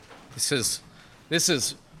This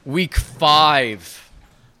is week 5.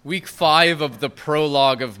 Week 5 of the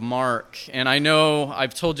prologue of Mark. And I know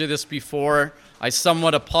I've told you this before. I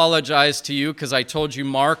somewhat apologize to you because I told you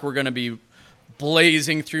Mark, we're going to be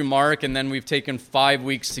blazing through Mark, and then we've taken 5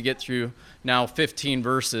 weeks to get through now 15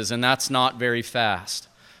 verses, and that's not very fast.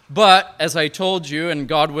 But as I told you, and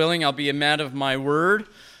God willing, I'll be a man of my word,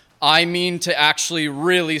 I mean to actually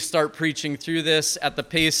really start preaching through this at the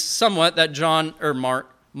pace somewhat that John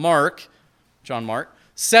Mark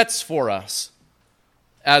sets for us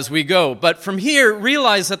as we go. But from here,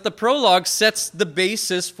 realize that the prologue sets the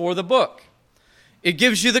basis for the book. It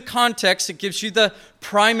gives you the context, it gives you the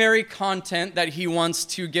primary content that he wants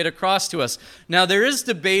to get across to us. Now, there is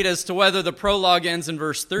debate as to whether the prologue ends in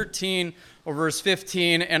verse 13 or verse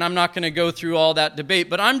 15, and I'm not going to go through all that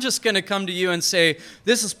debate, but I'm just going to come to you and say,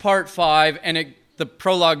 this is part 5, and the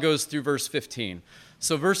prologue goes through verse 15.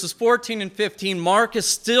 So verses 14 and 15, Mark is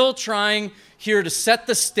still trying here to set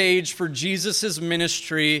the stage for Jesus'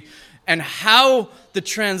 ministry and how the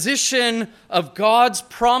transition of God's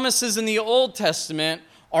promises in the Old Testament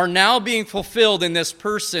are now being fulfilled in this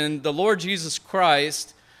person, the Lord Jesus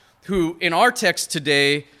Christ, who in our text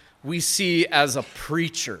today we see as a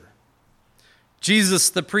preacher. Jesus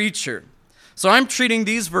the preacher. So I'm treating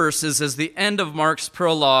these verses as the end of Mark's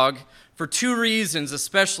prologue for 2 reasons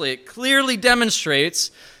especially. It clearly demonstrates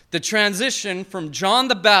the transition from John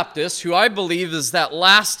the Baptist, who I believe is that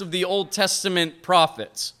last of the Old Testament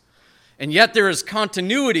prophets. And yet there is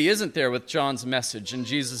continuity, isn't there, with John's message and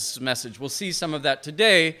Jesus' message. We'll see some of that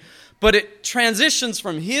today. But it transitions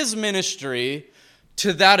from his ministry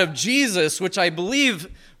to that of Jesus, which I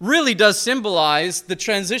believe really does symbolize the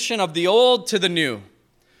transition of the old to the new.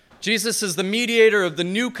 Jesus is the mediator of the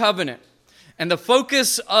new covenant. And the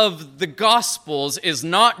focus of the Gospels is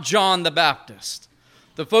not John the Baptist.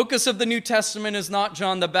 The focus of the New Testament is not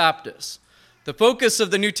John the Baptist. The focus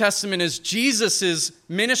of the New Testament is Jesus'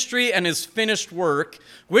 ministry and his finished work,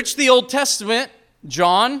 which the Old Testament,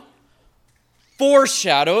 John,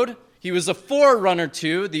 foreshadowed. He was a forerunner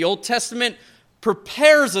to. The Old Testament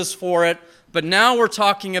prepares us for it, but now we're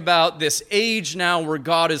talking about this age now where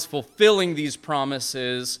God is fulfilling these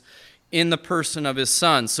promises in the person of his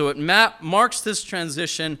Son. So it marks this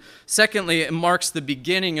transition. Secondly, it marks the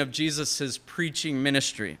beginning of Jesus' preaching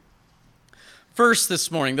ministry. First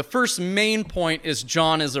this morning, the first main point is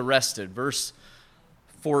John is arrested. Verse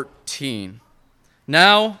 14.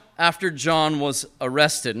 Now, after John was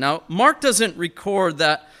arrested. Now, Mark doesn't record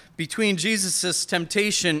that between Jesus'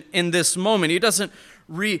 temptation in this moment. He doesn't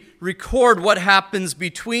record what happens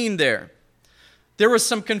between there. There was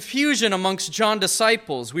some confusion amongst John's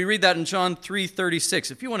disciples. We read that in John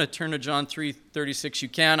 3:36. If you want to turn to John 3:36, you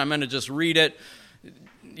can. I'm going to just read it.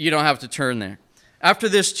 You don't have to turn there. After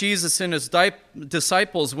this, Jesus and his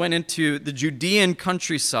disciples went into the Judean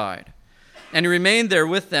countryside, and he remained there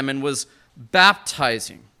with them and was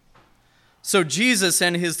baptizing. So Jesus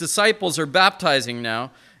and his disciples are baptizing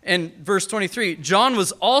now. And verse 23, John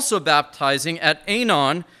was also baptizing at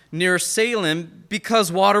Aenon near Salem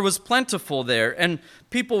because water was plentiful there, and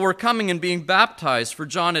people were coming and being baptized, for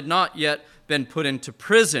John had not yet been put into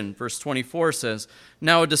prison. Verse 24 says,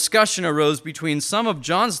 now a discussion arose between some of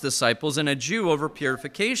John's disciples and a Jew over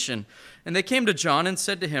purification. And they came to John and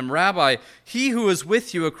said to him, Rabbi, he who is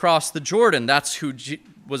with you across the Jordan, that's who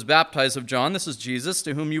was baptized of John, this is Jesus,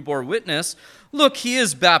 to whom you bore witness. Look, he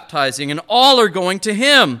is baptizing, and all are going to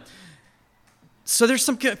him. So there's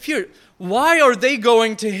some confusion. Why are they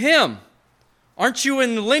going to him? Aren't you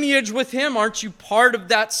in lineage with him? Aren't you part of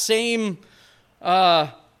that same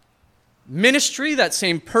ministry, that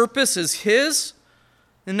same purpose as his?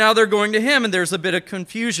 And now they're going to him, and there's a bit of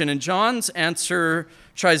confusion. And John's answer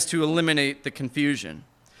tries to eliminate the confusion.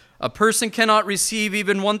 A person cannot receive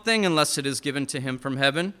even one thing unless it is given to him from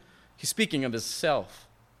heaven. He's speaking of himself,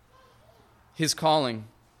 his calling,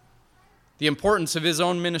 the importance of his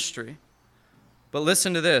own ministry. But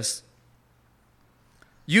listen to this.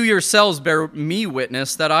 You yourselves bear me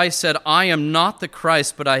witness that I said, I am not the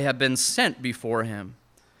Christ, but I have been sent before him.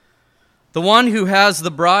 The one who has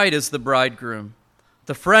the bride is the bridegroom.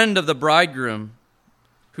 The friend of the bridegroom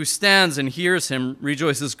who stands and hears him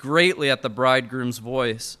rejoices greatly at the bridegroom's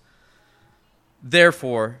voice.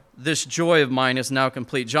 Therefore, this joy of mine is now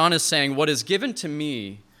complete. John is saying, what is given to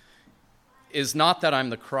me is not that I'm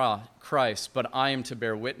the Christ, but I am to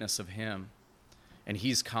bear witness of him. And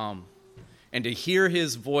he's come. And to hear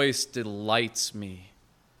his voice delights me,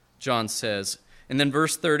 John says. And then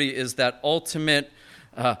verse 30 is that ultimate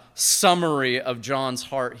summary of John's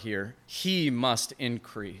heart here. He must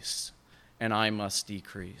increase, and I must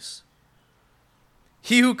decrease.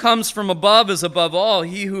 He who comes from above is above all.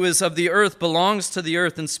 He who is of the earth belongs to the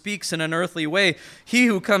earth and speaks in an earthly way. He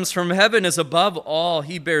who comes from heaven is above all.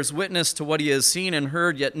 He bears witness to what he has seen and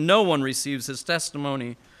heard, yet no one receives his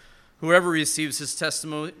testimony. Whoever receives his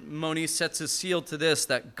testimony sets his seal to this,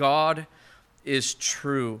 that God is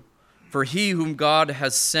true. For he whom God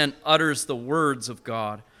has sent utters the words of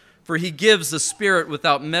God. For he gives the Spirit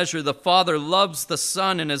without measure. The Father loves the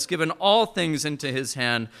Son and has given all things into his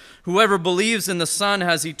hand. Whoever believes in the Son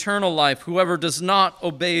has eternal life. Whoever does not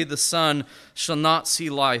obey the Son shall not see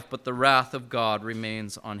life, but the wrath of God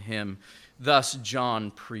remains on him. Thus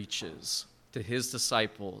John preaches to his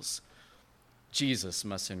disciples, Jesus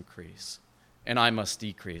must increase and I must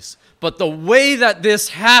decrease. But the way that this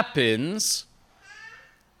happens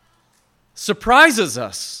surprises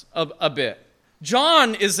us a bit.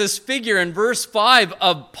 John is this figure in verse 5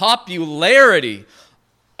 of popularity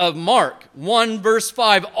of Mark. 1 verse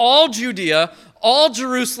 5, all Judea, all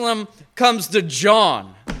Jerusalem comes to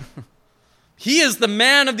John. He is the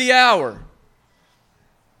man of the hour.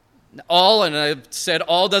 All, and I've said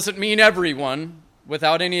all doesn't mean everyone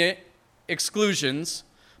without any exclusions,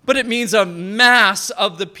 but it means a mass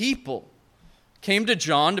of the people came to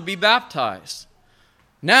John to be baptized.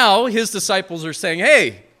 Now his disciples are saying,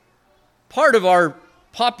 hey, part of our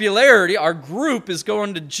popularity, our group is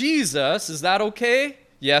going to Jesus. Is that okay?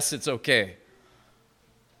 Yes, it's okay.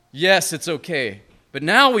 Yes, it's okay. But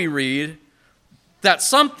now we read that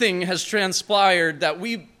something has transpired that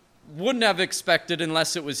we wouldn't have expected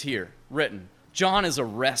unless it was here, written. John is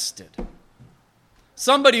arrested.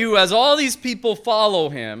 Somebody who has all these people follow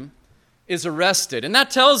him is arrested. And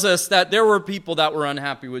that tells us that there were people that were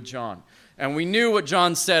unhappy with John. And we knew what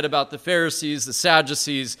John said about the Pharisees, the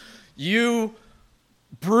Sadducees. You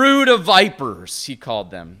brood of vipers, he called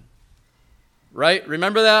them. Right?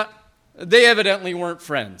 Remember that? They evidently weren't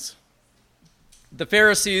friends. The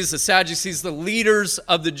Pharisees, the Sadducees, the leaders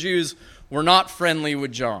of the Jews were not friendly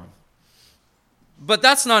with John. But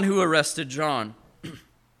that's not who arrested John.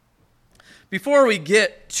 Before we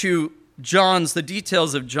get to the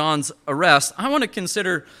details of John's arrest, I want to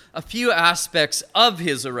consider a few aspects of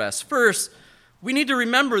his arrest. First, we need to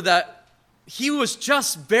remember that he was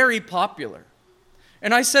just very popular.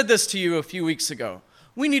 And I said this to you a few weeks ago.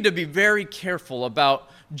 We need to be very careful about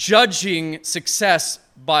judging success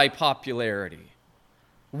by popularity.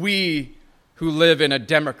 We who live in a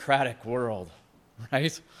democratic world,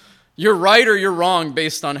 right? You're right or you're wrong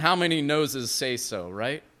based on how many noses say so,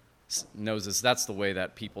 right? Noses, that's the way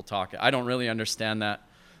that people talk. I don't really understand that.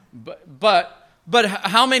 But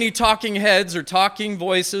how many talking heads or talking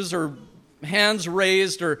voices or hands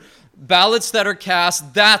raised or ballots that are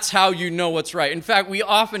cast, that's how you know what's right. In fact, we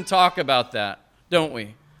often talk about that, don't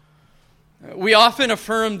we? We often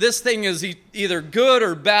affirm this thing is either good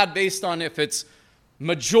or bad based on if it's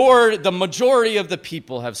the majority of the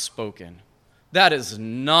people have spoken. That is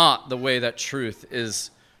not the way that truth is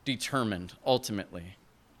determined ultimately.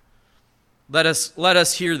 Let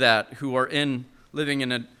us hear that who are living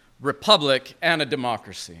in a republic and a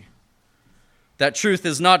democracy. That truth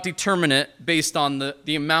is not determinate based on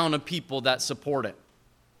the amount of people that support it.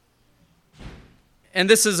 And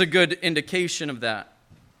this is a good indication of that.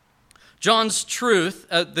 John's truth,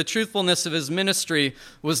 the truthfulness of his ministry,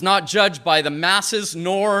 was not judged by the masses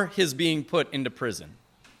nor his being put into prison.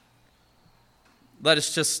 Let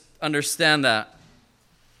us just understand that.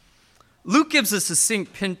 Luke gives a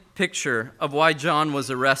succinct picture of why John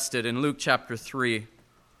was arrested in Luke chapter 3,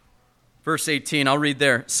 verse 18. I'll read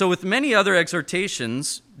there. So with many other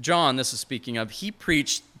exhortations, John, this is speaking of, he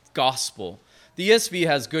preached gospel. The ESV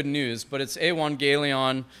has good news, but it's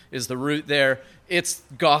evangelion is the root there. It's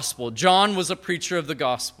gospel. John was a preacher of the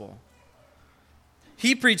gospel.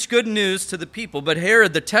 He preached good news to the people, but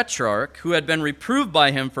Herod the Tetrarch, who had been reproved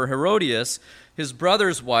by him for Herodias, his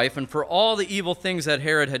brother's wife, and for all the evil things that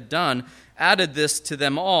Herod had done, added this to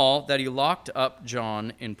them all, that he locked up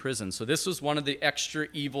John in prison. So this was one of the extra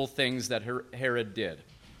evil things that Herod did.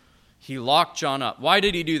 He locked John up. Why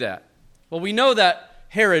did he do that? Well, we know that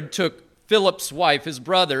Herod took Philip's wife, his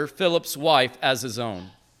brother Philip's wife, as his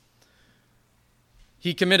own.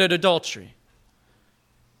 He committed adultery.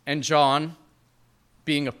 And John,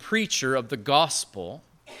 being a preacher of the gospel,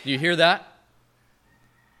 do you hear that?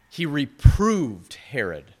 He reproved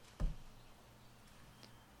Herod.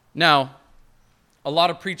 Now, a lot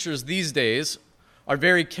of preachers these days are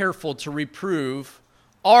very careful to reprove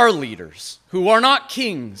our leaders, who are not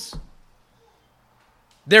kings.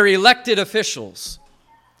 They're elected officials.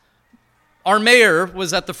 Our mayor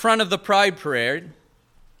was at the front of the Pride Parade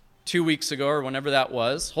 2 weeks ago, or whenever that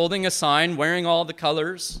was, holding a sign, wearing all the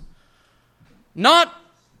colors. Not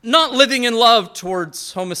not living in love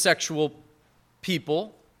towards homosexual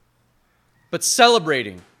people, but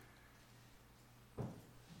celebrating.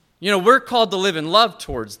 We're called to live in love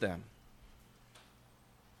towards them.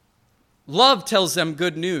 Love tells them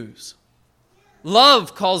good news.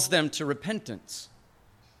 Love calls them to repentance.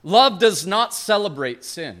 Love does not celebrate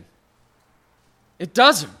sin. It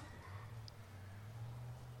doesn't.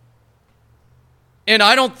 And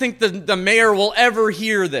I don't think the mayor will ever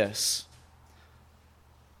hear this.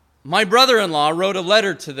 My brother-in-law wrote a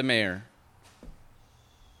letter to the mayor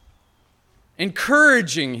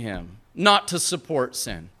encouraging him not to support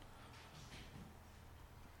sin.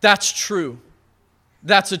 That's true.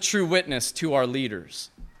 That's a true witness to our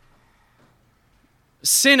leaders.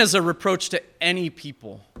 Sin is a reproach to any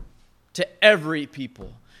people, to every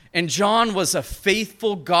people. And John was a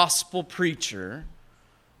faithful gospel preacher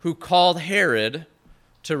who called Herod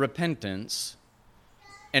to repentance,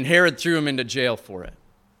 and Herod threw him into jail for it.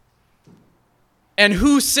 And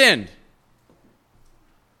who sinned?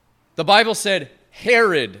 The Bible said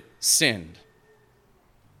Herod sinned.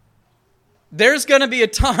 There's going to be a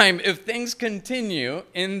time, if things continue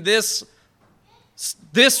in this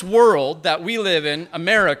world that we live in,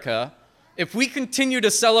 America, if we continue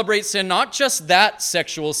to celebrate sin, not just that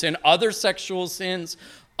sexual sin, other sexual sins,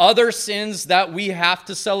 other sins that we have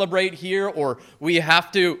to celebrate here, or we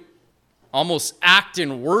have to almost act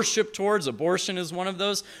in worship towards, abortion is one of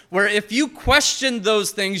those, where if you question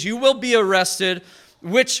those things, you will be arrested,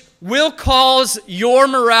 which will cause your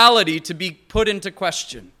morality to be put into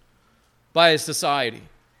question by a society.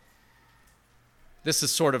 This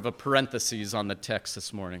is sort of a parenthesis on the text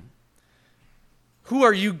this morning. Who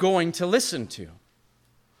are you going to listen to?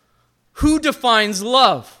 Who defines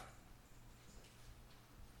love?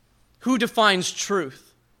 Who defines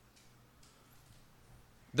truth?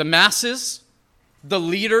 The masses, the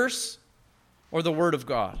leaders, or the Word of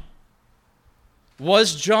God?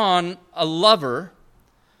 Was John a lover?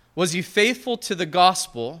 Was he faithful to the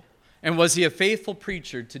gospel? And was he a faithful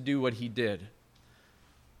preacher to do what he did?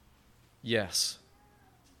 Yes,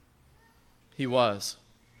 he was.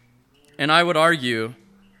 And I would argue,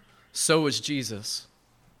 so was Jesus.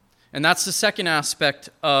 And that's the second aspect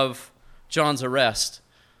of John's arrest.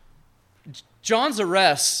 John's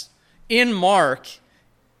arrest in Mark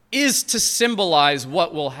is to symbolize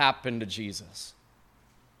what will happen to Jesus.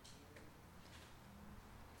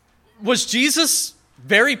 Was Jesus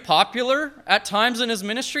very popular at times in his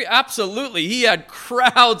ministry? Absolutely. He had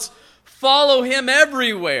crowds follow him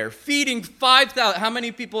everywhere, feeding 5,000. How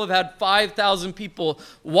many people have had 5,000 people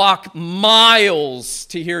walk miles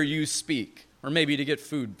to hear you speak? Or maybe to get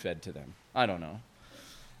food fed to them. I don't know.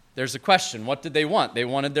 There's a question. What did they want? They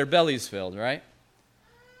wanted their bellies filled, right?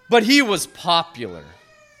 But he was popular,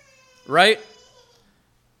 right?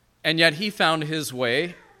 And yet he found his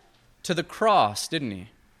way to the cross, didn't he?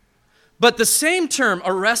 But the same term,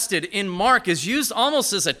 arrested, in Mark is used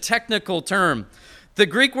almost as a technical term. The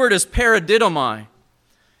Greek word is paradidomai.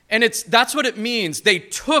 And that's what it means. They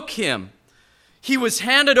took him. He was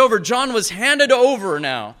handed over. John was handed over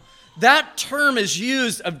now. That term is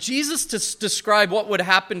used of Jesus to describe what would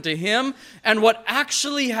happen to him and what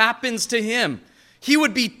actually happens to him. He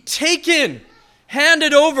would be taken,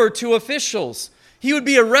 handed over to officials. He would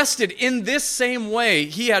be arrested in this same way.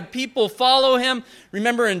 He had people follow him.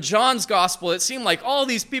 Remember in John's gospel, it seemed like all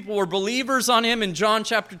these people were believers on him. In John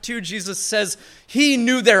chapter 2, Jesus says he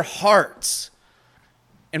knew their hearts.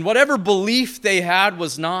 And whatever belief they had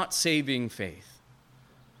was not saving faith.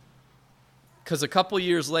 Because a couple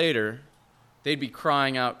years later, they'd be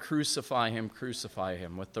crying out, crucify him,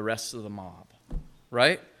 with the rest of the mob.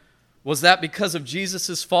 Right? Was that because of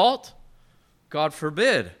Jesus' fault? God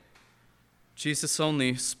forbid. Jesus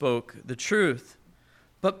only spoke the truth.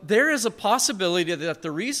 But there is a possibility that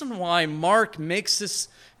the reason why Mark makes this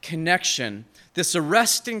connection, this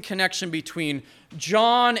arresting connection between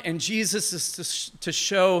John and Jesus, is to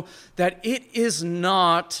show that it is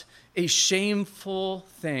not a shameful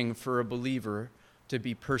thing for a believer to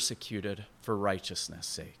be persecuted for righteousness'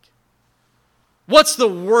 sake. What's the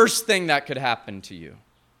worst thing that could happen to you?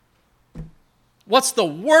 What's the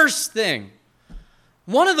worst thing?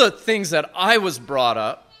 One of the things that I was brought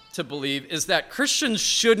up to believe is that Christians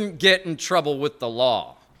shouldn't get in trouble with the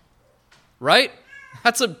law. Right?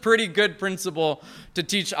 That's a pretty good principle to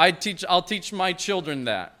teach. I'll teach my children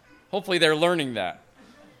that. Hopefully they're learning that.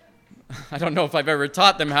 I don't know if I've ever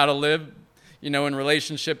taught them how to live, in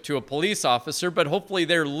relationship to a police officer, but hopefully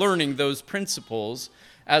they're learning those principles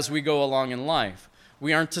as we go along in life.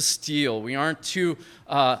 We aren't to steal. We aren't to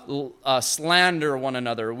slander one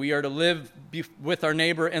another. We are to live with our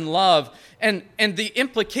neighbor in love. And the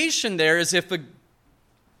implication there is if a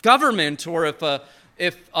government or if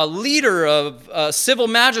a leader of a civil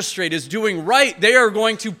magistrate is doing right, they are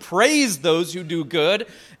going to praise those who do good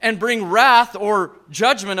and bring wrath or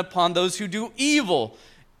judgment upon those who do evil.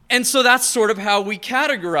 And so that's sort of how we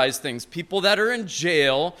categorize things. People that are in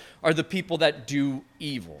jail are the people that do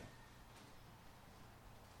evil.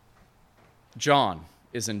 John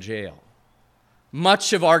is in jail.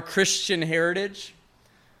 Much of our Christian heritage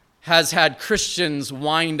has had Christians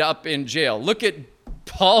wind up in jail. Look at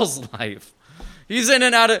Paul's life. He's in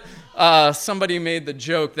and out of, somebody made the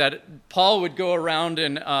joke that Paul would go around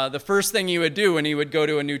and the first thing he would do when he would go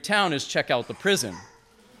to a new town is check out the prison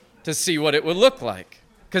to see what it would look like,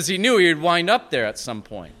 because he knew he would wind up there at some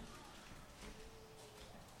point.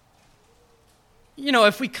 You know,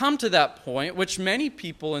 if we come to that point, which many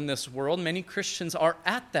people in this world, many Christians are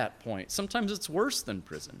at that point, sometimes it's worse than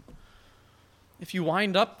prison. If you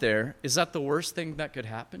wind up there, is that the worst thing that could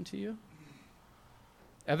happen to you?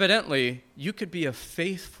 Evidently, you could be a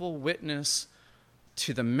faithful witness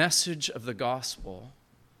to the message of the gospel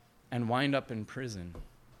and wind up in prison.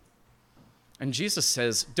 And Jesus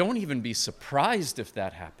says, don't even be surprised if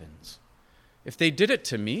that happens. If they did it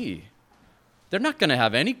to me, they're not going to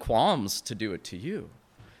have any qualms to do it to you.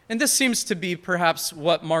 And this seems to be perhaps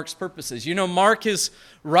what Mark's purpose is. You know, Mark is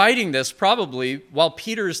writing this probably while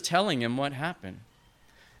Peter is telling him what happened.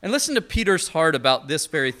 And listen to Peter's heart about this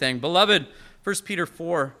very thing. Beloved, 1 Peter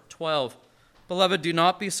 4:12, beloved, do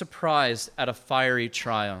not be surprised at a fiery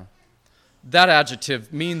trial. That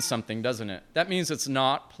adjective means something, doesn't it? That means it's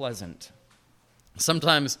not pleasant.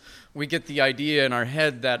 Sometimes we get the idea in our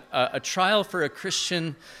head that a trial for a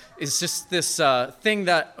Christian is just this thing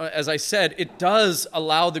that, as I said, it does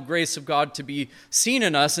allow the grace of God to be seen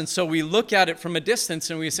in us, and so we look at it from a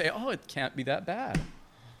distance and we say, oh, it can't be that bad.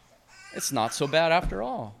 It's not so bad after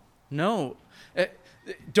all. No.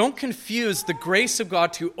 Don't confuse the grace of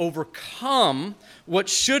God to overcome what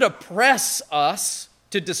should oppress us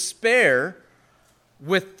to despair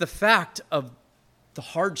with the fact of the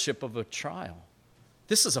hardship of a trial.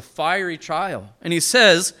 This is a fiery trial. And he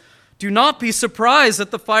says, do not be surprised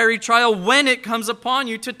at the fiery trial when it comes upon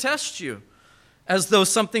you to test you, as though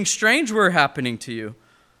something strange were happening to you.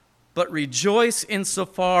 But rejoice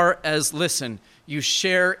insofar as, listen, you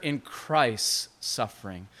share in Christ's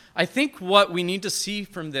suffering. I think what we need to see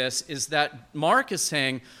from this is that Mark is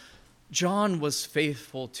saying John was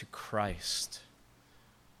faithful to Christ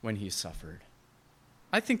when he suffered.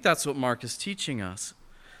 I think that's what Mark is teaching us.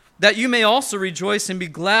 That you may also rejoice and be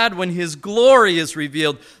glad when his glory is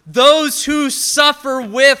revealed. Those who suffer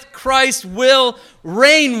with Christ will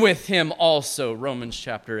reign with him also, Romans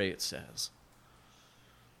chapter 8 says.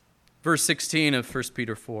 Verse 16 of 1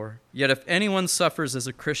 Peter 4, yet if anyone suffers as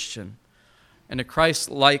a Christian in a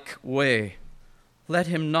Christ-like way, let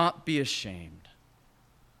him not be ashamed,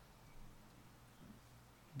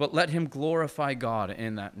 but let him glorify God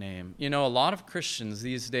in that name. You know, a lot of Christians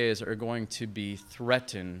these days are going to be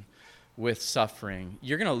threatened with suffering.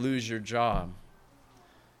 You're going to lose your job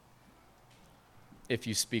if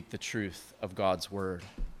you speak the truth of God's word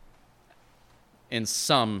in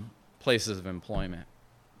some places of employment.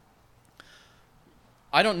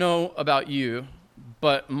 I don't know about you,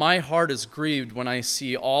 but my heart is grieved when I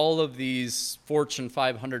see all of these Fortune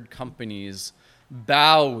 500 companies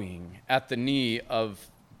bowing at the knee of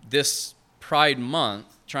this Pride Month,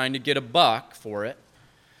 trying to get a buck for it.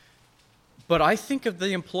 But I think of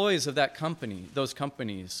the employees of that company, those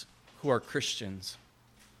companies who are Christians.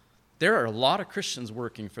 There are a lot of Christians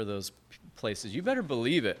working for those places. You better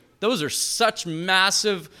believe it. Those are such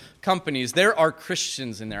massive companies. There are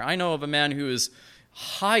Christians in there. I know of a man who is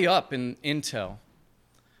high up in Intel.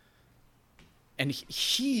 And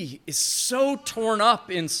he is so torn up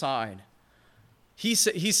inside. He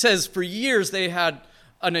says for years they had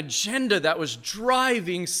an agenda that was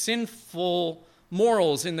driving sinful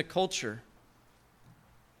morals in the culture.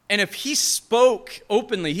 And if he spoke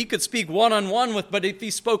openly, he could speak one-on-one with, but if he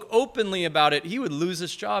spoke openly about it, he would lose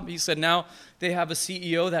his job. He said now they have a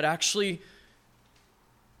CEO that actually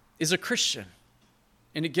is a Christian,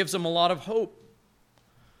 and it gives them a lot of hope.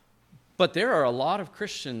 But there are a lot of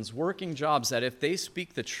Christians working jobs that if they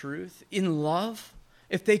speak the truth in love,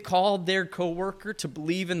 if they call their coworker to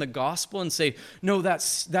believe in the gospel and say, no,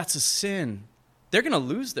 that's a sin, they're going to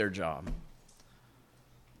lose their job.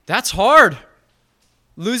 That's hard.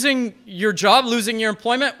 Losing your job, losing your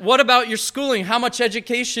employment. What about your schooling? How much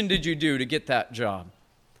education did you do to get that job?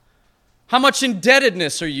 How much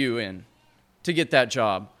indebtedness are you in to get that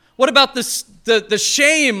job? What about the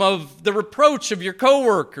shame of the reproach of your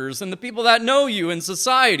coworkers and the people that know you in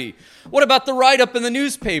society? What about the write-up in the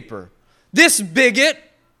newspaper? This bigot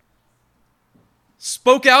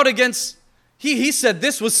spoke out against, he said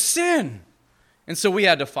this was sin. And so we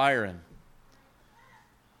had to fire him.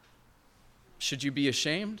 Should you be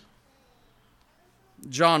ashamed?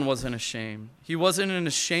 John wasn't ashamed. He wasn't in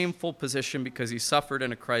a shameful position because he suffered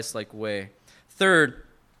in a Christ-like way. Third,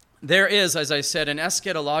 there is, as I said, an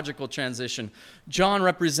eschatological transition. John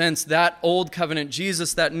represents that old covenant,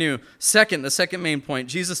 Jesus that new. Second, the second main point,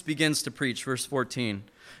 Jesus begins to preach, verse 14.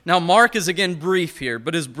 Now, Mark is again brief here,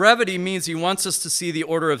 but his brevity means he wants us to see the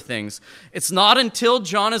order of things. It's not until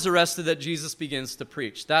John is arrested that Jesus begins to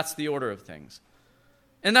preach. That's the order of things.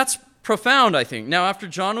 And that's profound, I think. Now, after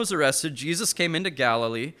John was arrested, Jesus came into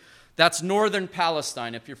Galilee. That's northern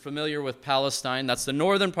Palestine. If you're familiar with Palestine, that's the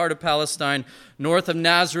northern part of Palestine. North of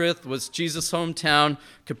Nazareth was Jesus' hometown.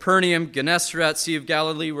 Capernaum, Gennesaret, Sea of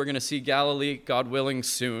Galilee. We're going to see Galilee, God willing,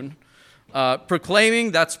 soon.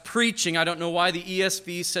 Proclaiming, that's preaching. I don't know why the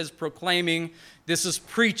ESV says proclaiming. This is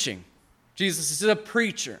preaching. Jesus is a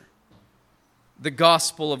preacher. The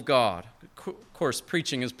gospel of God. Of course,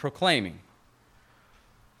 preaching is proclaiming.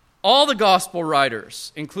 All the gospel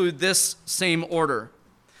writers include this same order.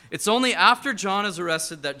 It's only after John is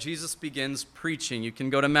arrested that Jesus begins preaching. You can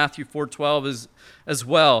go to Matthew 4:12 as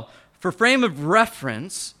well. For frame of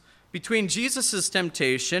reference, between Jesus'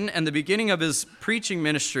 temptation and the beginning of his preaching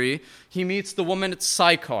ministry, he meets the woman at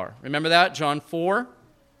Sychar. Remember that, John 4?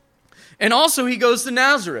 And also he goes to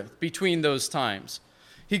Nazareth between those times.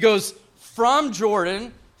 He goes from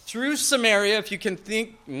Jordan through Samaria, if you can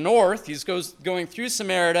think north. He's going through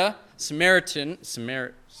Samaria.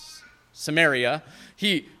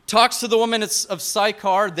 He talks to the woman of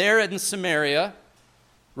Sychar there in Samaria,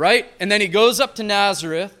 right? And then he goes up to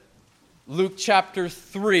Nazareth, Luke chapter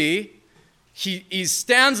 3. He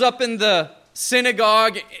stands up in the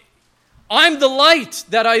synagogue. I'm the light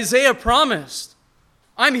that Isaiah promised.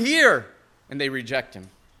 I'm here. And they reject him.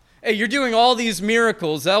 Hey, you're doing all these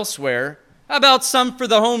miracles elsewhere. How about some for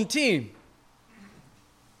the home team?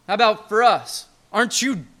 How about for us? Aren't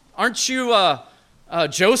you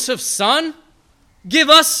Joseph's son? Give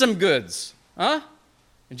us some goods. Huh?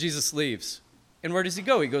 And Jesus leaves. And where does he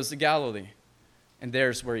go? He goes to Galilee. And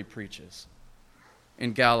there's where he preaches.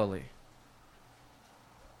 In Galilee.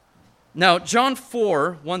 Now, John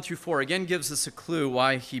 4, 1 through 4, again gives us a clue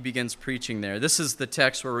why he begins preaching there. This is the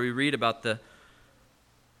text where we read about the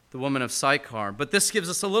woman of Sychar. But this gives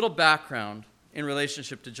us a little background in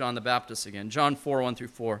relationship to John the Baptist again. John 4, 1 through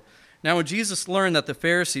 4. Now, when Jesus learned that the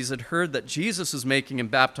Pharisees had heard that Jesus was making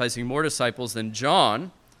and baptizing more disciples than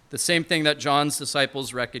John, the same thing that John's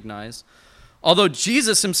disciples recognized, although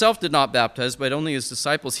Jesus himself did not baptize, but only his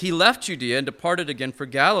disciples, he left Judea and departed again for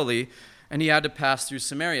Galilee, and he had to pass through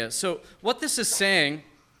Samaria. So what this is saying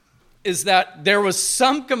is that there was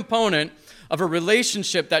some component of a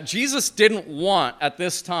relationship that Jesus didn't want at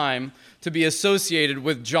this time to be associated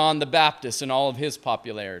with John the Baptist and all of his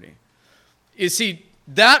popularity. You see,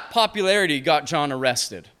 that popularity got John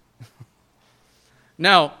arrested.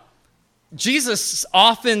 Now, Jesus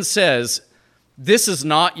often says, this is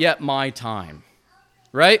not yet my time,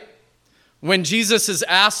 right? When Jesus is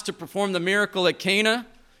asked to perform the miracle at Cana,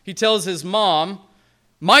 he tells his mom,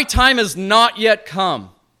 my time has not yet come.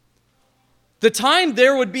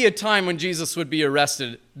 There would be a time when Jesus would be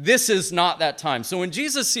arrested. This is not that time. So when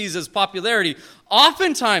Jesus sees his popularity,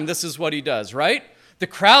 oftentimes this is what he does, right? The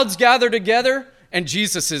crowds gather together and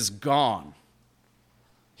Jesus is gone.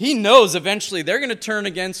 He knows eventually they're going to turn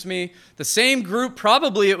against me. The same group,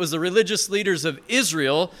 probably it was the religious leaders of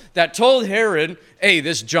Israel that told Herod, hey,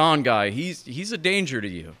 this John guy, he's a danger to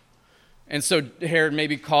you. And so Herod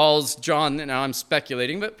maybe calls John, now I'm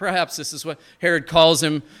speculating, but perhaps this is what Herod calls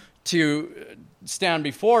him to stand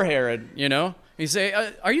before Herod, you know. He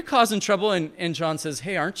say, are you causing trouble? And John says,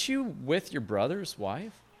 hey, aren't you with your brother's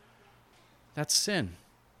wife? That's sin.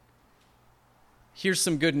 Here's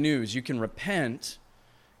some good news. You can repent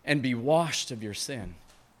and be washed of your sin.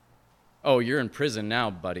 Oh, you're in prison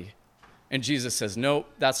now, buddy. And Jesus says, nope,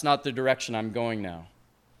 that's not the direction I'm going now.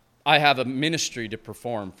 I have a ministry to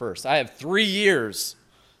perform first. I have 3 years.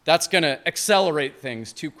 That's going to accelerate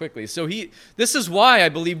things too quickly. So this is why I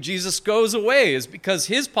believe Jesus goes away, is because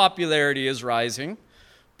his popularity is rising,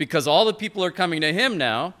 because all the people are coming to him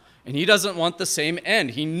now, and he doesn't want the same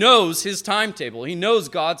end. He knows his timetable. He knows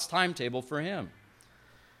God's timetable for him.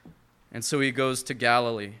 And so he goes to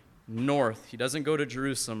Galilee, north. He doesn't go to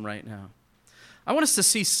Jerusalem right now. I want us to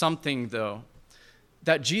see something, though,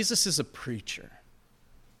 that Jesus is a preacher.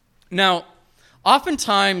 Now,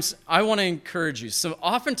 oftentimes, I want to encourage you. So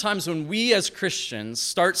oftentimes when we as Christians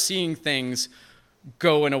start seeing things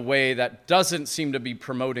go in a way that doesn't seem to be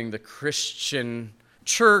promoting the Christian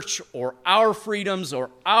church or our freedoms or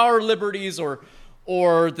our liberties or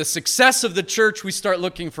or the success of the church, we start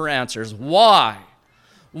looking for answers. Why?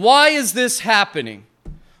 Why is this happening?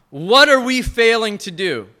 What are we failing to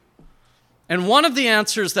do? And one of the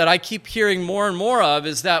answers that I keep hearing more and more of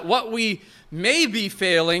is that what we may be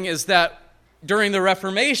failing is that during the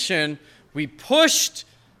Reformation, we pushed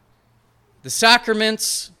the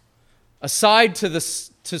sacraments aside to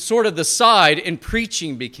sort of the side, and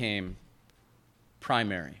preaching became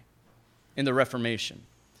primary in the Reformation.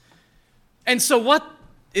 And so what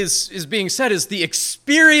is being said is the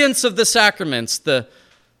experience of the sacraments, the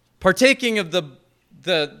partaking of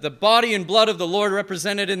the body and blood of the Lord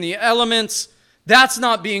represented in the elements, that's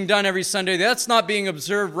not being done every Sunday. That's not being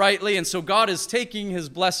observed rightly. And so God is taking his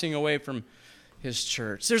blessing away from his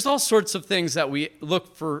church. There's all sorts of things that we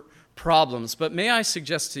look for problems. But may I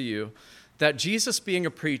suggest to you that Jesus being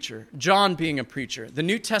a preacher, John being a preacher, the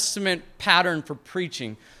New Testament pattern for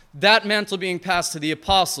preaching, that mantle being passed to the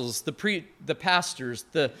apostles, the pastors,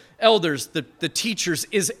 the elders, the teachers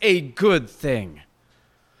is a good thing.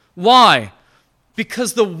 Why?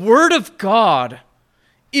 Because the Word of God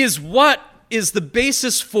is what is the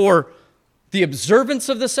basis for the observance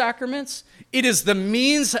of the sacraments. It is the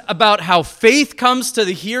means about how faith comes to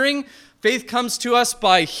the hearing. Faith comes to us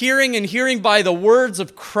by hearing, and hearing by the words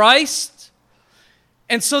of Christ.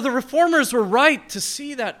 And so the Reformers were right to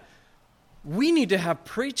see that we need to have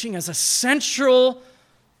preaching as a central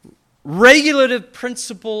regulative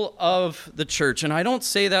principle of the church. And I don't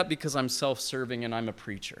say that because I'm self-serving and I'm a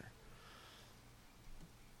preacher.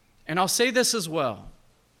 And I'll say this as well.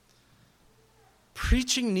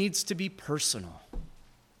 Preaching needs to be personal.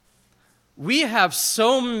 We have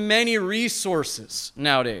so many resources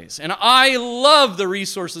nowadays, and I love the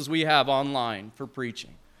resources we have online for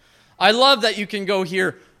preaching. I love that you can go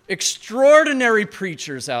hear extraordinary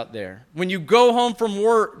preachers out there. When you go home from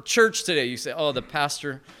church today, you say, oh, the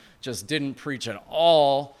pastor just didn't preach at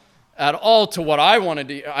all to what I wanted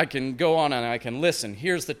to. I can go on and I can listen.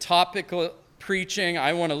 Here's the topic of preaching.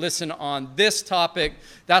 I want to listen on this topic.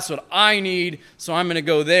 That's what I need, so I'm going to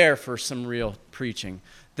go there for some real preaching.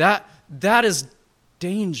 That is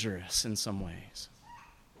dangerous in some ways.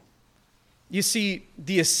 You see,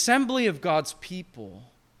 the assembly of God's people,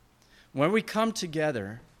 when we come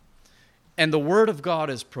together and the Word of God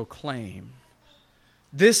is proclaimed,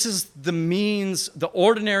 this is the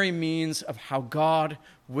ordinary means of how God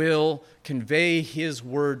will convey his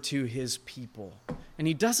word to his people. And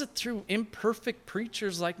he does it through imperfect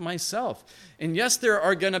preachers like myself. And yes, there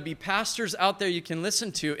are going to be pastors out there you can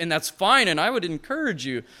listen to, and that's fine. And I would encourage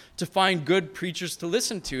you to find good preachers to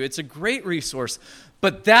listen to. It's a great resource.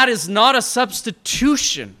 But that is not a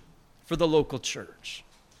substitution for the local church.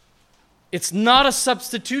 It's not a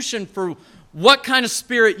substitution for what kind of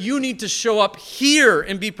spirit you need to show up here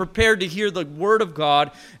and be prepared to hear the word of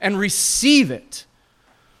God and receive it.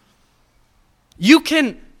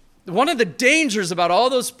 One of the dangers about all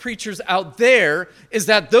those preachers out there is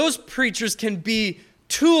that those preachers can be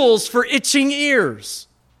tools for itching ears.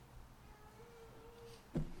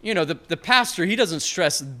 You know, the pastor, he doesn't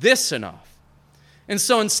stress this enough. And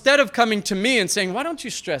so instead of coming to me and saying, why don't you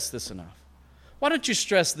stress this enough? Why don't you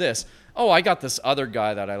stress this? Oh, I got this other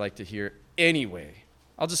guy that I like to hear anyway.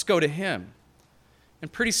 I'll just go to him.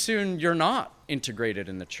 And pretty soon you're not integrated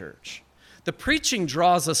in the church. The preaching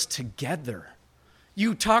draws us together.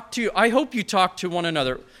 I hope you talk to one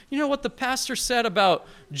another. You know what the pastor said about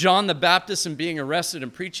John the Baptist and being arrested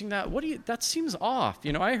and preaching that? That seems off.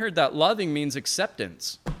 You know, I heard that loving means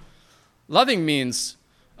acceptance. Loving means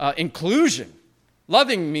inclusion.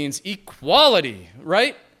 Loving means equality,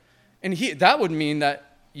 right? And that would mean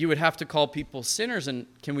that you would have to call people sinners. And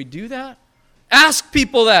can we do that? Ask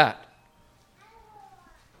people that.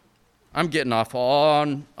 I'm getting off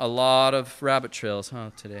on a lot of rabbit trails,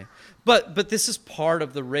 today. But this is part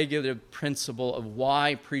of the regulative principle of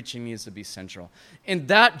why preaching needs to be central. And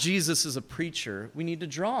that Jesus is a preacher, we need to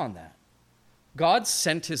draw on that. God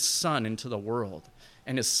sent his Son into the world,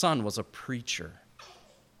 and his Son was a preacher.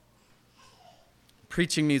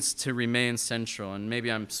 Preaching needs to remain central, and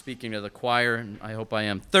maybe I'm speaking to the choir, and I hope I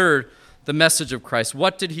am. Third, the message of Christ.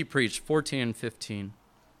 What did he preach? 14 and 15.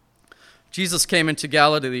 Jesus came into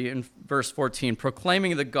Galilee in verse 14,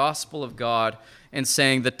 proclaiming the gospel of God and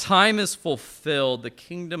saying, the time is fulfilled, the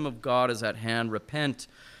kingdom of God is at hand, repent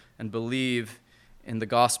and believe in the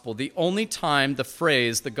gospel. The only time the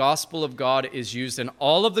phrase, the gospel of God, is used in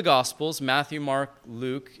all of the gospels, Matthew, Mark,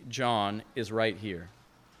 Luke, John, is right here.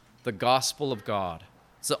 The gospel of God.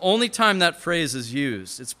 It's the only time that phrase is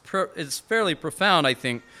used. It's fairly profound, I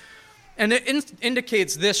think. And it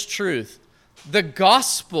indicates this truth. The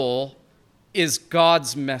gospel is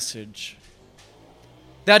God's message.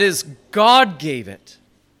 That is, God gave it.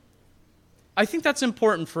 I think that's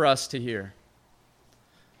important for us to hear.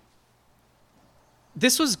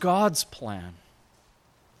 This was God's plan.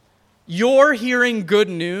 Your hearing good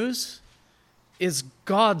news is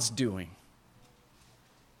God's doing.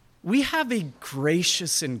 We have a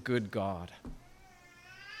gracious and good God.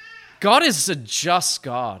 God is a just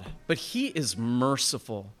God, but he is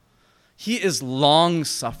merciful. He is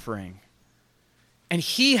long-suffering. And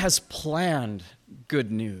he has planned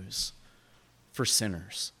good news for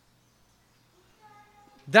sinners.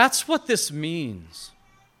 That's what this means.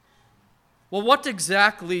 Well, what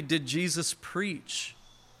exactly did Jesus preach?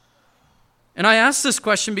 And I ask this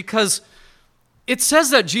question because it says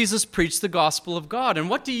that Jesus preached the gospel of God. And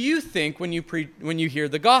what do you think when you hear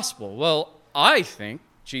the gospel? Well, I think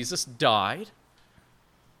Jesus died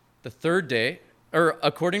the third day, or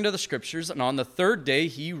according to the scriptures, and on the third day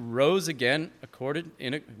he rose again,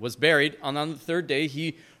 was buried, and on the third day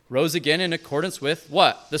he rose again in accordance with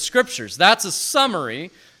what? The scriptures. That's a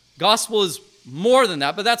summary. Gospel is more than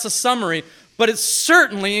that, but that's a summary. But it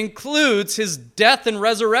certainly includes his death and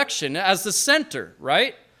resurrection as the center,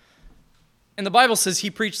 right? And the Bible says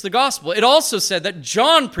he preached the gospel. It also said that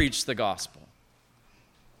John preached the gospel.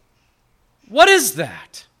 What is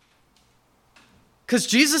that? Because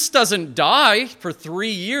Jesus doesn't die for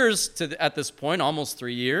 3 years at this point, almost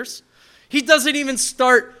 3 years. He doesn't even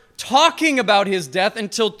start talking about his death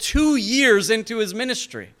until 2 years into his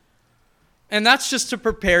ministry. And that's just to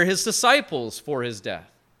prepare his disciples for his death.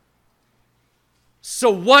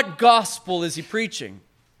 So what gospel is he preaching?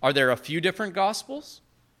 Are there a few different gospels?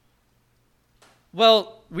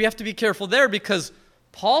 Well, we have to be careful there because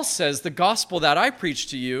Paul says the gospel that I preach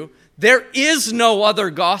to you, there is no other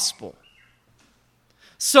gospel.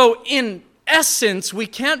 So in essence, we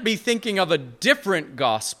can't be thinking of a different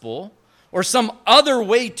gospel or some other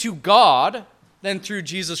way to God than through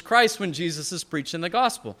Jesus Christ when Jesus is preaching the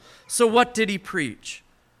gospel. So what did he preach?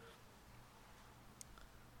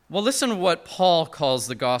 Well, listen to what Paul calls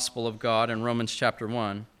the gospel of God in Romans chapter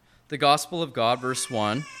 1. The gospel of God, verse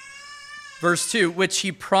 1. Verse 2, which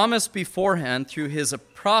he promised beforehand through his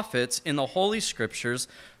prophets in the Holy Scriptures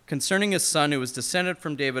concerning his Son who was descended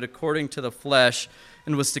from David according to the flesh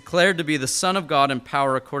and was declared to be the Son of God in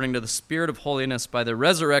power according to the Spirit of holiness by the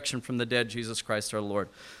resurrection from the dead, Jesus Christ our Lord.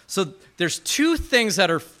 So there's two things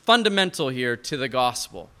that are fundamental here to the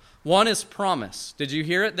gospel. One is promise. Did you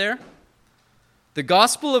hear it there? The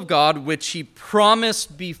gospel of God, which he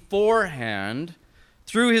promised beforehand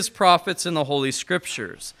through his prophets in the Holy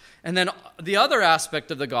Scriptures. And then the other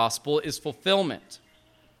aspect of the gospel is fulfillment.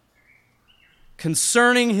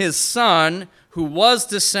 Concerning his Son, who was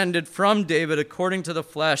descended from David according to the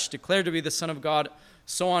flesh, declared to be the Son of God,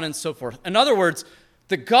 so on and so forth. In other words,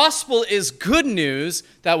 the gospel is good news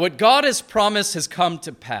that what God has promised has come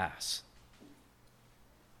to pass.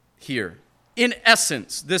 Here. In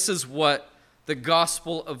essence, this is what the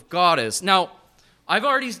gospel of God is. Now, I've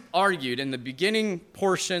already argued in the beginning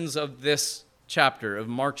portions of this chapter, of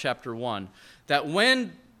Mark chapter 1, that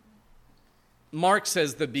when Mark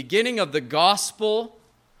says the beginning of the gospel,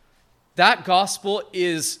 that gospel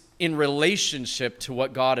is in relationship to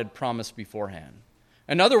what God had promised beforehand.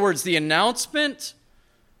 In other words, the announcement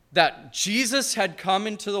that Jesus had come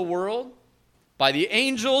into the world by the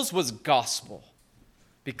angels was gospel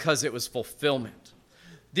because it was fulfillment.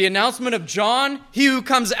 The announcement of John, he who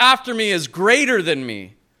comes after me is greater than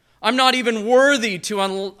me. I'm not even worthy to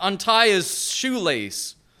untie his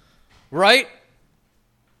shoelace. Right?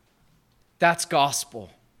 That's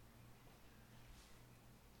gospel.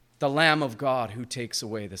 The Lamb of God who takes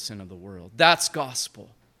away the sin of the world. That's gospel.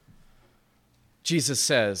 Jesus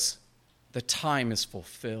says, the time is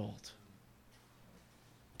fulfilled.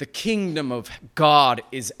 The kingdom of God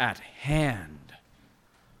is at hand.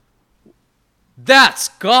 That's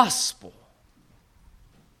gospel.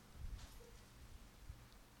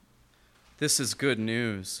 This is good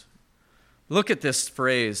news. Look at this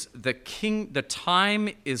phrase, the time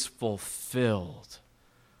is fulfilled.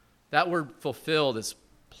 That word fulfilled is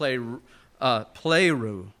pleroo,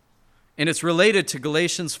 and it's related to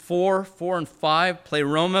Galatians 4 and 5,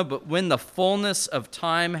 pleroma, but when the fullness of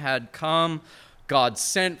time had come, God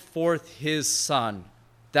sent forth his Son.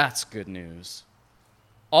 That's good news.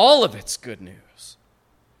 All of it's good news.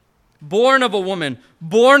 Born of a woman,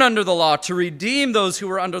 born under the law, to redeem those who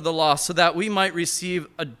were under the law, so that we might receive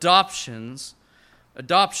adoption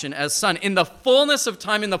as son. In the fullness of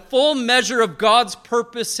time, in the full measure of God's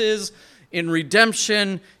purposes in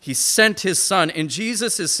redemption, he sent his Son. And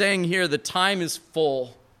Jesus is saying here, the time is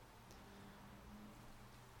full.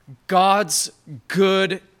 God's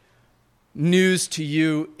good news to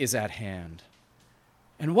you is at hand.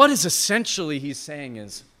 And what is essentially he's saying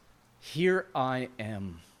is, here I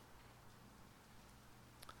am.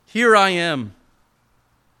 Here I am.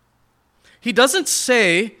 He doesn't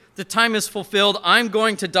say, the time is fulfilled, I'm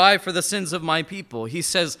going to die for the sins of my people. He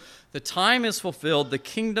says, the time is fulfilled, the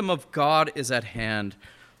kingdom of God is at hand.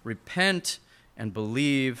 Repent and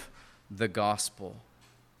believe the gospel.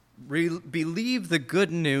 Believe the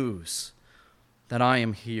good news that I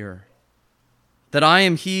am here, that I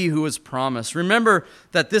am he who is promised. Remember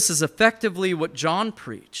that this is effectively what John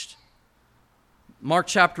preached. Mark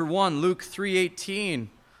chapter 1, Luke 3:18,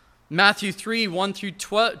 Matthew 3, 1 through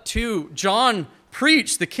 2. John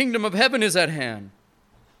preached, the kingdom of heaven is at hand.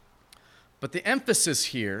 But the emphasis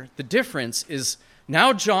here, the difference is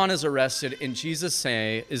now John is arrested and Jesus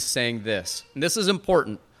is saying this. And this is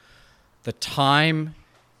important. The time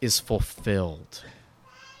is fulfilled.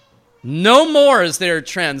 No more is there a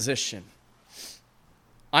transition.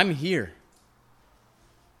 I'm here.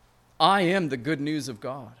 I am the good news of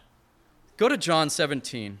God. Go to John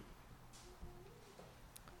 17.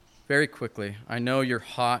 Very quickly. I know you're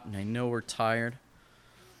hot and I know we're tired.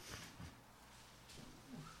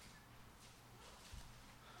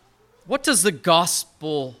 What does the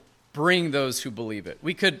gospel bring those who believe it?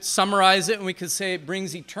 We could summarize it and we could say it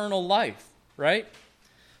brings eternal life, right?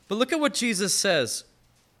 But look at what Jesus says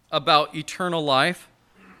about eternal life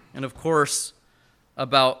and, of course,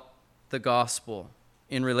 about the gospel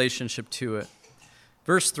in relationship to it.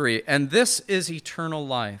 Verse 3, and this is eternal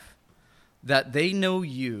life, that they know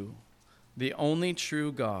you, the only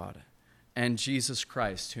true God, and Jesus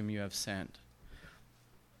Christ, whom you have sent.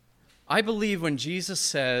 I believe when Jesus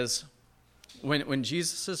says, when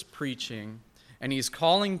Jesus is preaching and he's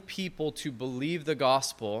calling people to believe the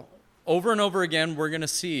gospel, over and over again, we're going to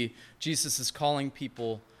see Jesus is calling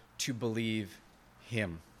people to believe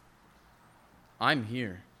him. I'm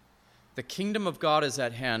here. The kingdom of God is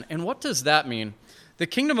at hand. And what does that mean? The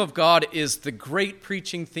kingdom of God is the great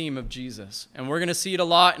preaching theme of Jesus. And we're going to see it a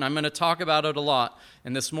lot, and I'm going to talk about it a lot.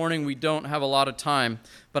 And this morning we don't have a lot of time,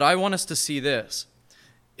 but I want us to see this,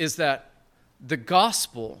 is that the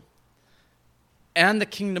gospel and the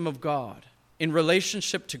kingdom of God in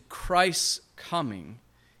relationship to Christ's coming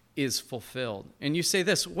is fulfilled. And you say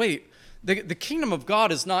this, wait, the kingdom of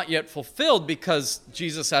God is not yet fulfilled because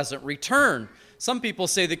Jesus hasn't returned. Some people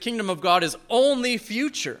say the kingdom of God is only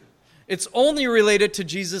future. It's only related to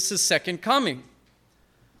Jesus' second coming.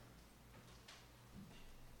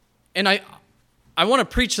 And I want to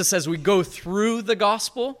preach this as we go through the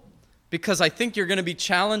gospel because I think you're going to be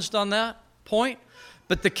challenged on that point.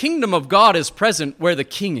 But the kingdom of God is present where the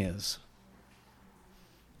king is.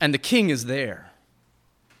 And the king is there.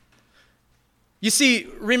 You see,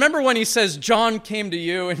 remember when he says, John came to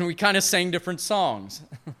you, and we kind of sang different songs.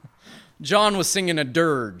 John was singing a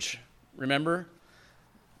dirge, remember?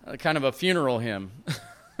 Kind of a funeral hymn.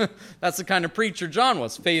 That's the kind of preacher John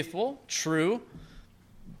was. Faithful, true,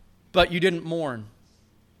 but you didn't mourn.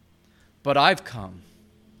 But I've come.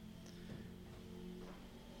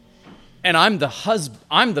 And I'm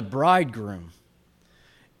the bridegroom.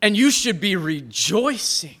 And you should be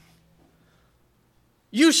rejoicing.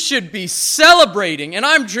 You should be celebrating. And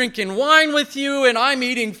I'm drinking wine with you, and I'm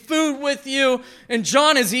eating food with you. And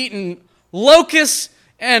John is eating locusts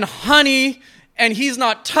and honey, and he's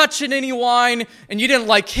not touching any wine, and you didn't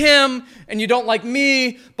like him, and you don't like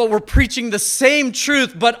me, but we're preaching the same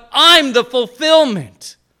truth, but I'm the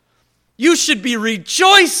fulfillment. You should be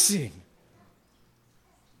rejoicing.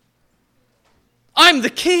 I'm the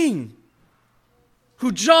king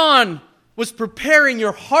who John was preparing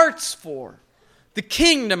your hearts for. The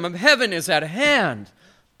kingdom of heaven is at hand.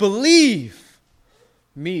 Believe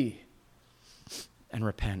me and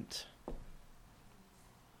repent.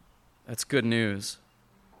 That's good news.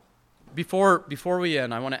 Before we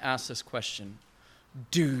end, I want to ask this question.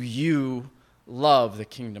 Do you love the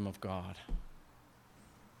kingdom of God?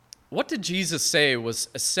 What did Jesus say was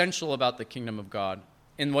essential about the kingdom of God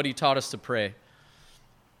in what he taught us to pray?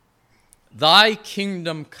 Thy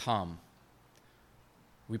kingdom come.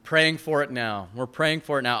 We're praying for it now. We're praying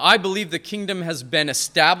for it now. I believe the kingdom has been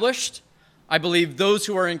established. I believe those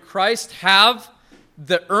who are in Christ have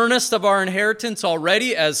the earnest of our inheritance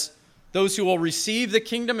already as those who will receive the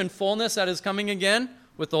kingdom in fullness that is coming again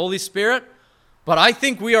with the Holy Spirit. But I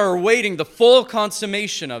think we are awaiting the full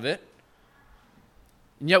consummation of it.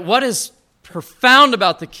 And yet what is profound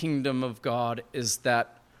about the kingdom of God is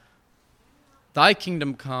that thy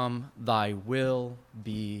kingdom come, thy will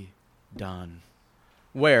be done.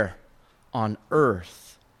 Where? On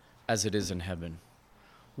earth as it is in heaven.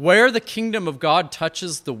 Where the kingdom of God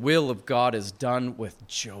touches, the will of God is done with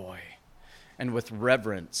joy and with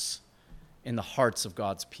reverence in the hearts of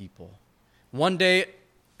God's people. One day,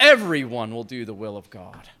 everyone will do the will of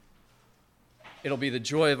God. It'll be the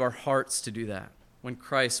joy of our hearts to do that when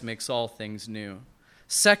Christ makes all things new.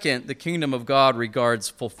 Second, the kingdom of God regards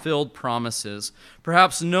fulfilled promises.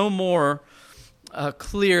 Perhaps no more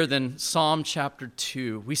clear than Psalm chapter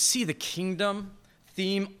 2. We see the kingdom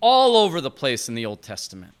theme all over the place in the Old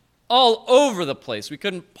Testament. All over the place. We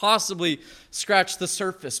couldn't possibly scratch the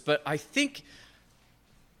surface, but I think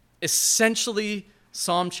essentially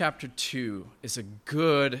Psalm chapter 2 is a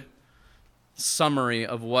good summary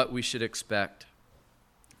of what we should expect.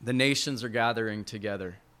 The nations are gathering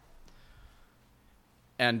together,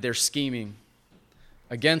 and they're scheming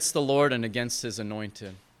against the Lord and against his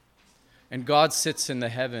anointed. And God sits in the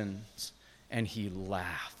heavens, and he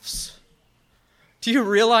laughs. Do you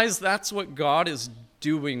realize that's what God is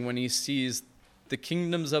doing when he sees the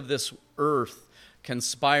kingdoms of this earth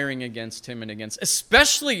conspiring against him and against,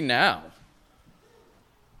 especially now?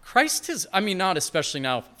 Christ is, not especially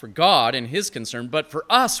now for God and his concern, but for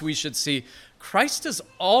us, we should see Christ has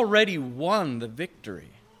already won the victory,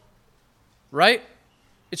 right?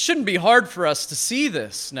 It shouldn't be hard for us to see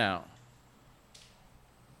this now.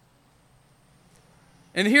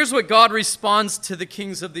 And here's what God responds to the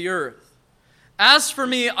kings of the earth. As for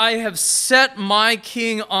me, I have set my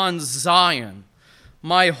king on Zion,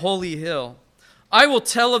 my holy hill. I will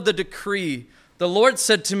tell of the decree. The Lord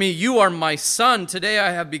said to me, you are my son. Today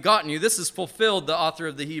I have begotten you. This is fulfilled, the author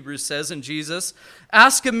of the Hebrews says in Jesus.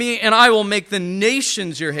 Ask of me, and I will make the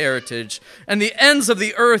nations your heritage, and the ends of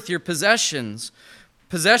the earth your possession.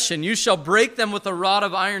 You shall break them with a rod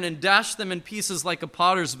of iron and dash them in pieces like a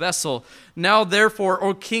potter's vessel. Now therefore,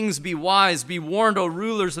 O kings, be wise. Be warned, O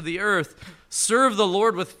rulers of the earth. Serve the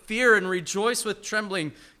Lord with fear and rejoice with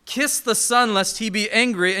trembling. Kiss the Son, lest he be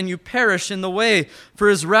angry and you perish in the way, for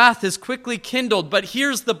his wrath is quickly kindled. But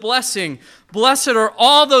here's the blessing. Blessed are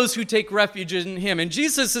all those who take refuge in him. And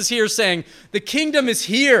Jesus is here saying, the kingdom is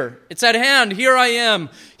here. It's at hand. Here I am.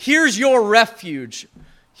 Here's your refuge.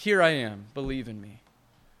 Here I am. Believe in me.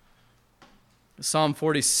 Psalm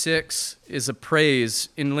 46 is a praise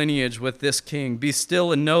in lineage with this king. Be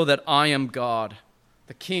still and know that I am God,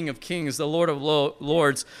 the King of kings, the Lord of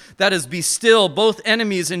lords. That is, be still, both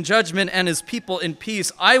enemies in judgment and his people in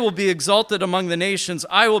peace. I will be exalted among the nations.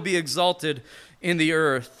 I will be exalted in the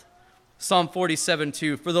earth. Psalm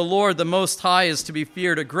 47:2. For the Lord, the Most High, is to be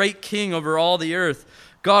feared, a great king over all the earth.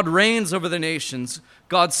 God reigns over the nations.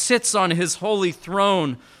 God sits on his holy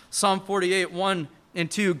throne. Psalm 48:1 and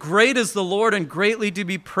 2. Great is the Lord and greatly to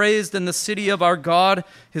be praised in the city of our God,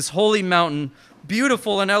 his holy mountain.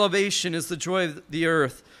 Beautiful in elevation is the joy of the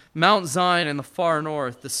earth. Mount Zion in the far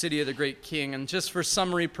north, the city of the great king. And just for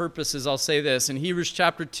summary purposes, I'll say this. In Hebrews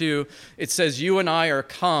chapter 2, it says, you and I are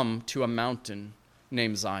come to a mountain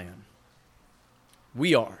named Zion.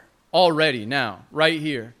 We are already now, right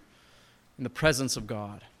here, in the presence of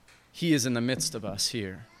God. He is in the midst of us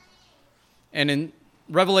here. And in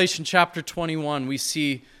Revelation chapter 21, we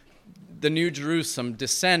see the New Jerusalem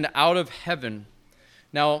descend out of heaven.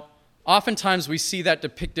 Now, oftentimes we see that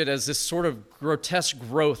depicted as this sort of grotesque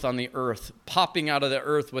growth on the earth, popping out of the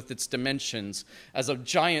earth with its dimensions as a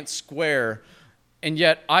giant square. And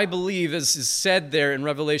yet I believe, as is said there in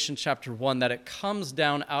Revelation chapter 1, that it comes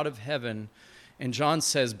down out of heaven. And John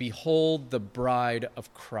says, behold the bride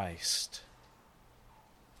of Christ.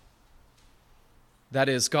 That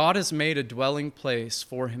is, God has made a dwelling place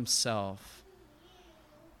for himself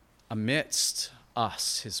amidst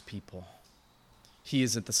us, his people. He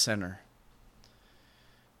is at the center.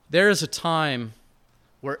 There is a time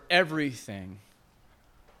where everything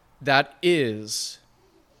that is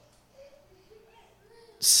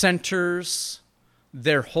centers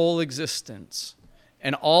their whole existence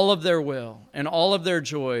and all of their will and all of their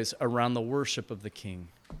joys around the worship of the King.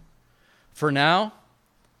 For now,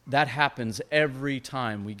 that happens every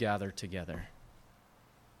time we gather together.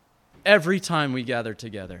 Every time we gather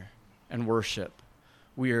together and worship,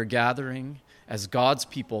 we are gathering as God's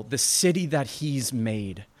people, the city that he's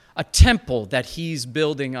made, a temple that he's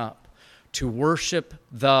building up to worship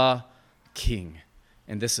the King.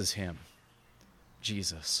 And this is him,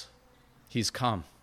 Jesus. He's come.